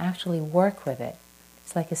that you can actually work with it.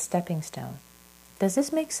 It's like a stepping stone. Does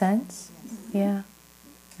this make sense? Yeah?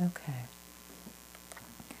 Okay.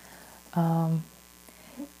 And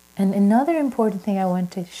another important thing I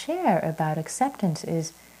want to share about acceptance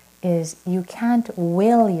is you can't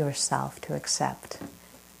will yourself to accept.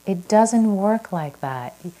 It doesn't work like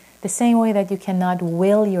that. The same way that you cannot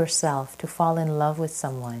will yourself to fall in love with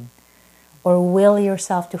someone or will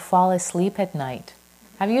yourself to fall asleep at night.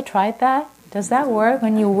 Have you tried that? Does that work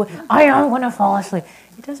when I am going to fall asleep?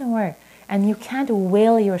 It doesn't work. And you can't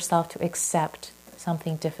will yourself to accept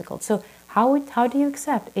something difficult. So how do you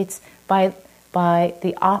accept? It's by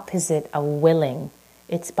the opposite of willing.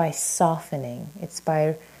 It's by softening. It's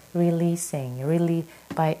by releasing, really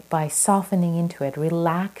by softening into it,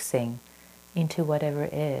 relaxing into whatever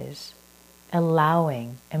is,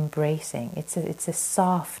 allowing, embracing. It's a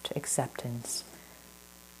soft acceptance.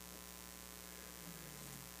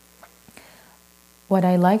 What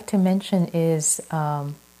I like to mention is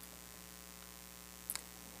to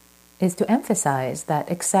emphasize that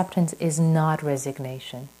acceptance is not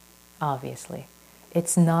resignation, obviously.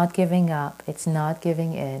 It's not giving up, it's not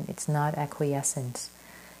giving in, it's not acquiescence.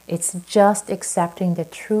 It's just accepting the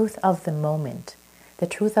truth of the moment. The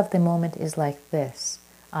truth of the moment is like this.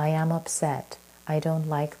 I am upset. I don't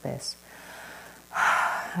like this.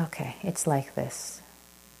 Okay, it's like this.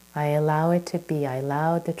 I allow it to be. I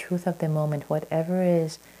allow the truth of the moment, whatever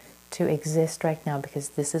is, to exist right now because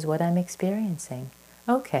this is what I'm experiencing.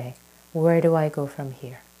 Okay, where do I go from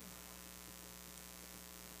here?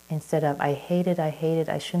 Instead of, I hate it,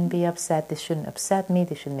 I shouldn't be upset, this shouldn't upset me,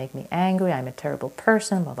 this shouldn't make me angry, I'm a terrible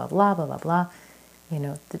person, blah, blah, blah, blah, blah, blah. You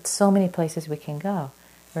know, there's so many places we can go.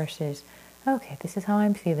 Versus, okay, this is how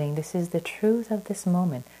I'm feeling, this is the truth of this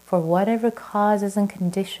moment. For whatever causes and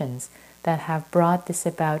conditions that have brought this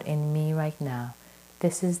about in me right now,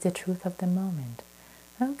 this is the truth of the moment.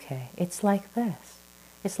 Okay, it's like this.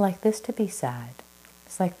 It's like this to be sad.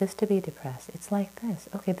 It's like this to be depressed. It's like this.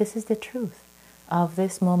 Okay, this is the truth of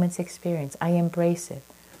this moment's experience. I embrace it.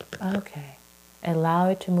 Okay. Allow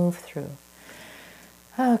it to move through.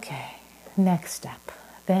 Okay. Next step.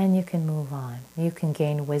 Then you can move on. You can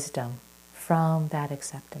gain wisdom from that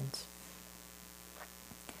acceptance.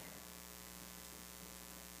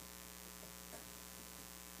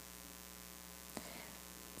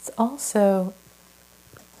 It's also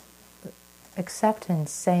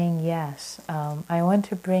acceptance, saying yes. I want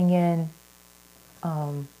to bring in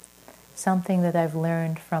something that I've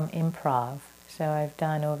learned from improv. So I've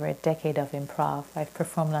done over a decade of improv. I've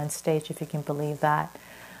performed on stage, if you can believe that.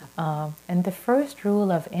 And the first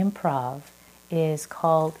rule of improv is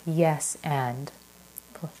called yes and.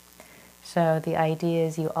 So the idea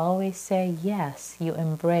is you always say yes, you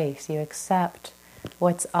embrace, you accept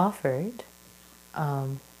what's offered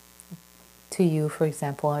to you, for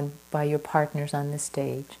example, by your partners on the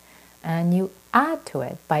stage, and you add to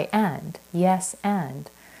it by and, yes and.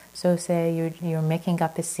 So say you're making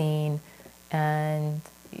up a scene and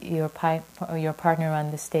your partner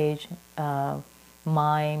on the stage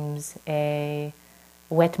mimes a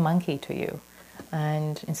wet monkey to you.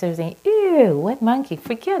 And instead of saying, ew, wet monkey,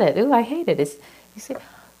 forget it, ooh, I hate it. You say,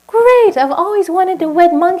 great, I've always wanted a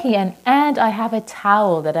wet monkey, and I have a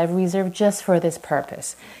towel that I've reserved just for this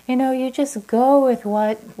purpose. You know, you just go with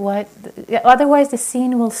what otherwise the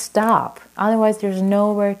scene will stop. Otherwise there's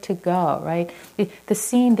nowhere to go, right?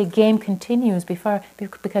 The game continues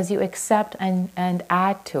because you accept and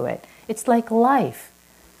add to it. It's like life.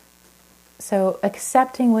 So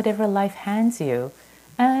accepting whatever life hands you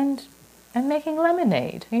and making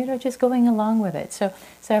lemonade, just going along with it. So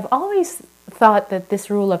I've always thought that this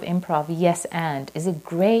rule of improv, yes and, is a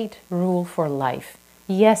great rule for life.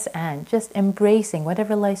 Yes and, just embracing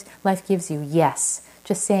whatever life gives you, yes.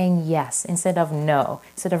 just saying yes instead of no,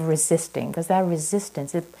 instead of resisting, because that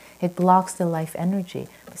resistance, it blocks the life energy.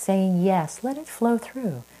 But saying yes, let it flow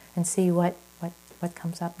through and see what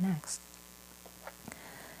comes up next.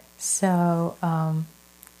 So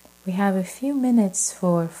we have a few minutes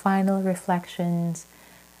for final reflections,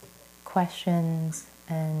 questions,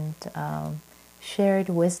 and shared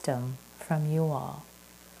wisdom from you all.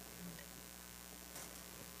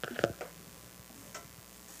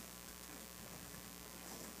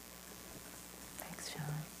 Thanks, Sean.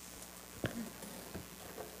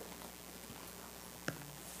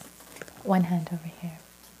 One hand over here.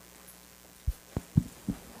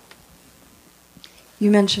 You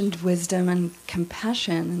mentioned wisdom and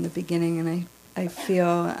compassion in the beginning, and I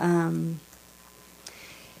feel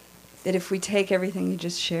that if we take everything you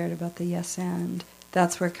just shared about the yes and,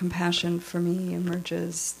 that's where compassion for me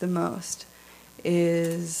emerges the most,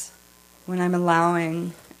 is when I'm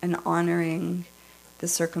allowing and honoring the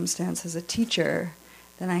circumstance as a teacher,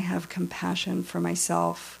 then I have compassion for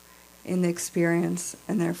myself in the experience,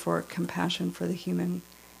 and therefore compassion for the human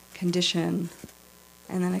condition.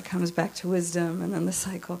 And then it comes back to wisdom, and then the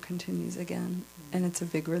cycle continues again, and it's a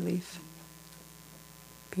big relief.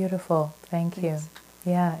 Beautiful, thank Thanks. you.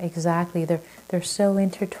 Yeah, exactly. They're so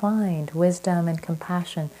intertwined. Wisdom and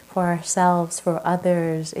compassion for ourselves, for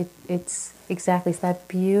others. It's that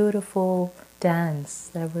beautiful dance,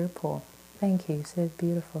 that whirlpool. Thank you. You said it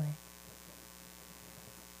beautifully.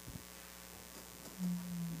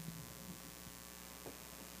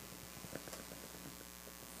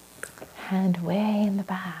 Hand way in the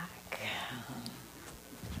back.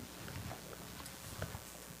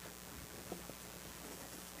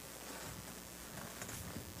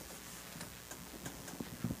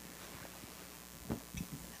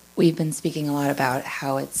 We've been speaking a lot about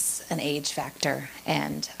how it's an age factor,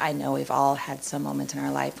 and I know we've all had some moment in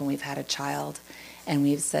our life when we've had a child and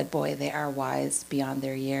we've said, boy, they are wise beyond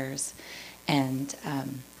their years. And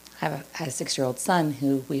I had a 6-year-old son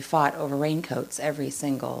who we fought over raincoats every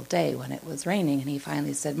single day when it was raining, and he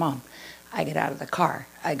finally said, Mom, I get out of the car,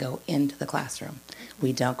 I go into the classroom.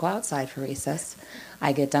 We don't go outside for recess.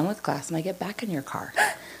 I get done with class and I get back in your car.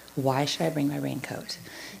 Why should I bring my raincoat?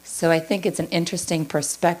 So I think it's an interesting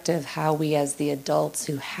perspective how we as the adults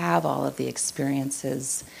who have all of the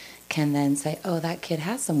experiences can then say, oh, that kid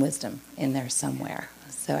has some wisdom in there somewhere.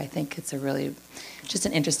 So I think it's a really just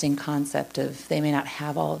an interesting concept of they may not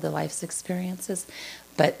have all of the life's experiences,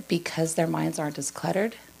 but because their minds aren't as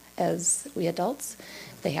cluttered as we adults,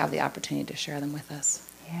 they have the opportunity to share them with us.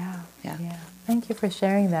 Yeah. Thank you for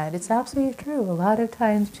sharing that. It's absolutely true. A lot of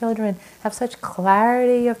times children have such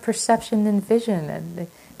clarity of perception and vision, and they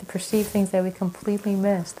perceive things that we completely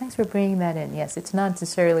miss. Thanks for bringing that in. Yes, it's not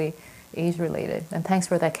necessarily age-related. And thanks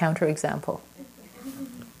for that counterexample.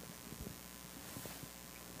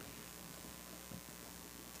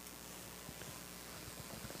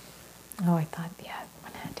 Oh, I thought, yeah,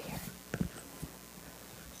 one hand here.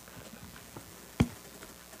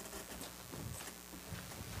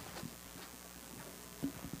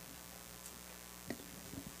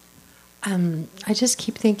 I just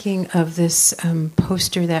keep thinking of this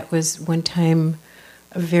poster that was one time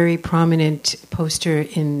a very prominent poster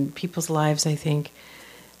in people's lives, I think.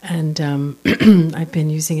 And I've been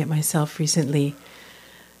using it myself recently.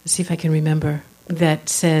 Let's see if I can remember. That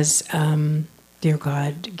says, Dear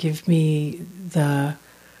God, give me the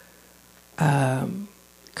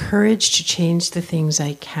courage to change the things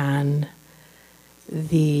I can,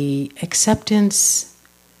 the acceptance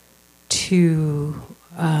to...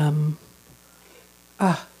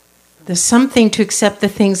 there's something to accept the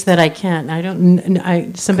things that I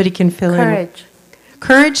can't. Somebody can fill in.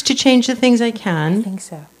 Courage to change the things I can. I think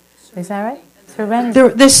so. Is that right?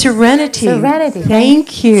 Serenity. The serenity. Serenity.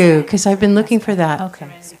 Thank you, because I've been looking for that. Okay.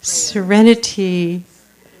 Serenity.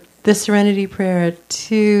 The serenity prayer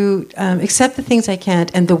to accept the things I can't,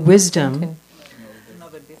 and the wisdom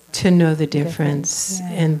to know the difference. Yeah.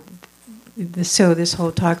 And so this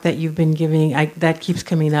whole talk that you've been giving, that keeps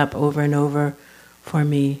coming up over and over for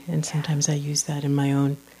me, and sometimes I use that in my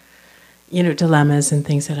own, dilemmas and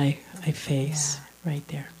things that I face right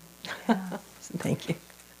there. Yeah. Thank you.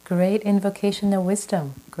 Great invocation of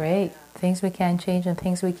wisdom. Great. Things we can change and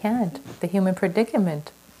things we can't. The human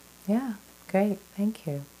predicament. Yeah, great. Thank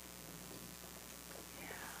you.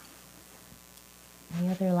 Any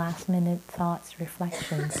other last minute thoughts,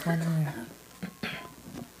 reflections? One more.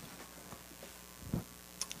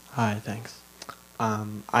 Hi, thanks.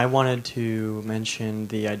 I wanted to mention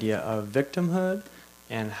the idea of victimhood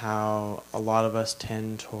and how a lot of us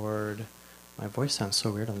tend toward... My voice sounds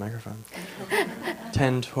so weird on the microphone.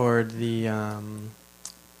 Tend toward the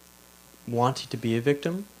wanting to be a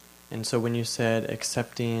victim. And so when you said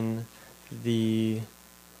accepting the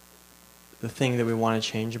thing that we want to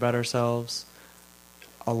change about ourselves,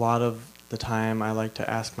 a lot of the time I like to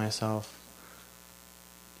ask myself,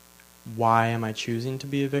 why am I choosing to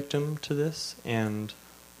be a victim to this? And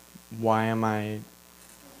why am I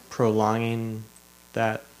prolonging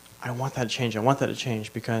that? I want that to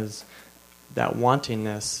change, because that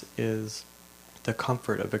wantingness is the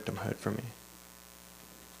comfort of victimhood for me.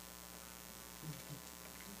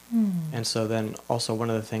 And so then also one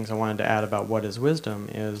of the things I wanted to add about what is wisdom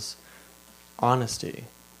is honesty.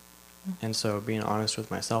 And so being honest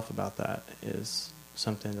with myself about that is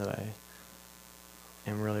something that I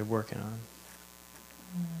am really working on.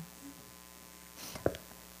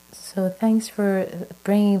 So thanks for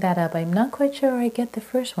bringing that up. I'm not quite sure I get the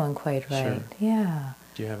first one quite right. Sure. Yeah.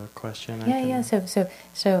 Do you have a question? Yeah.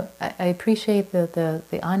 So I appreciate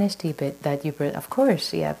the honesty bit that you brought. Of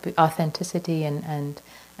course, yeah. Authenticity and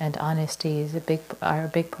honesty are a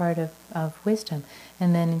big part of wisdom.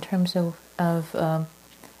 And then in terms of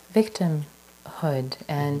victimhood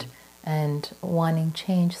and wanting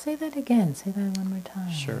change, say that again. Say that one more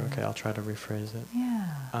time. Sure. Okay, I'll try to rephrase it.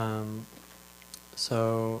 Yeah.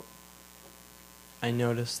 So I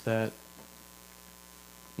noticed that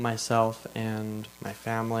myself and my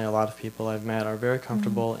family, a lot of people I've met, are very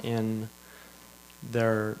comfortable in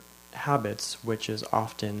their habits, which is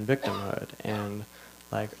often victimhood, and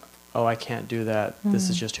like, oh, I can't do that, this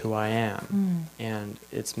is just who I am. And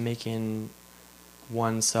it's making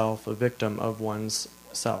oneself a victim of one's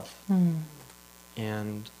self.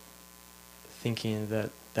 And thinking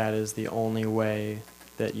that that is the only way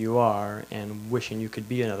that you are, and wishing you could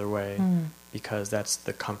be another way because that's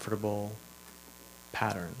the comfortable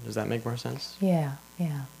pattern. Does that make more sense? Yeah.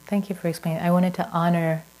 Thank you for explaining. I wanted to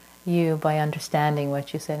honor you by understanding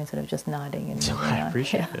what you said instead of just nodding. And I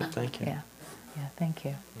appreciate it. Thank you. Yeah, thank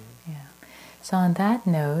you. Yeah. So on that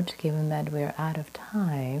note, given that we're out of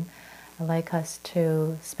time, I'd like us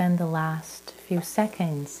to spend the last few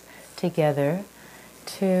seconds together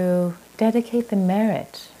to dedicate the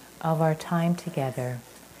merit of our time together.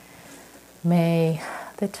 May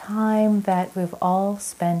the time that we've all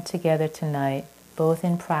spent together tonight, both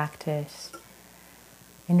in practice,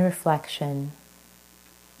 in reflection,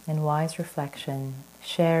 in wise reflection,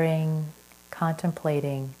 sharing,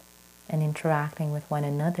 contemplating, and interacting with one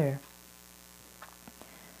another,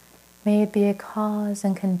 may it be a cause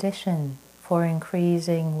and condition for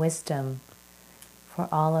increasing wisdom for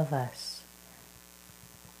all of us,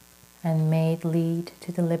 and may it lead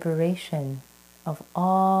to the liberation of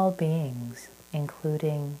all beings,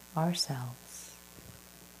 including ourselves.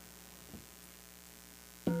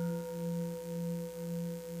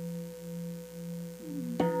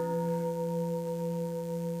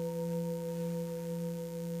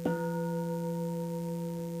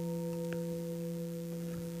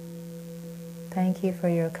 Thank you for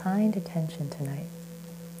your kind attention tonight.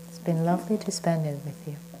 It's been lovely to spend it with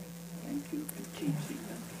you. Thank you.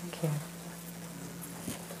 Thank you.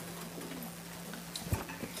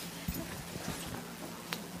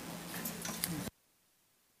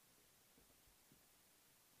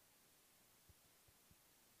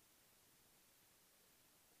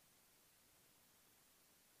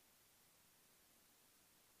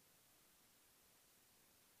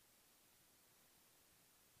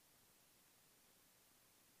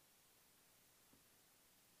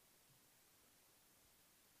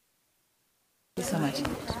 So much.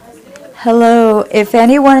 Hello, if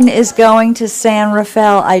anyone is going to San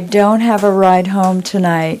Rafael, I don't have a ride home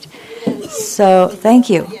tonight. So thank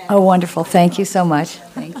you. Oh, wonderful. Thank you so much.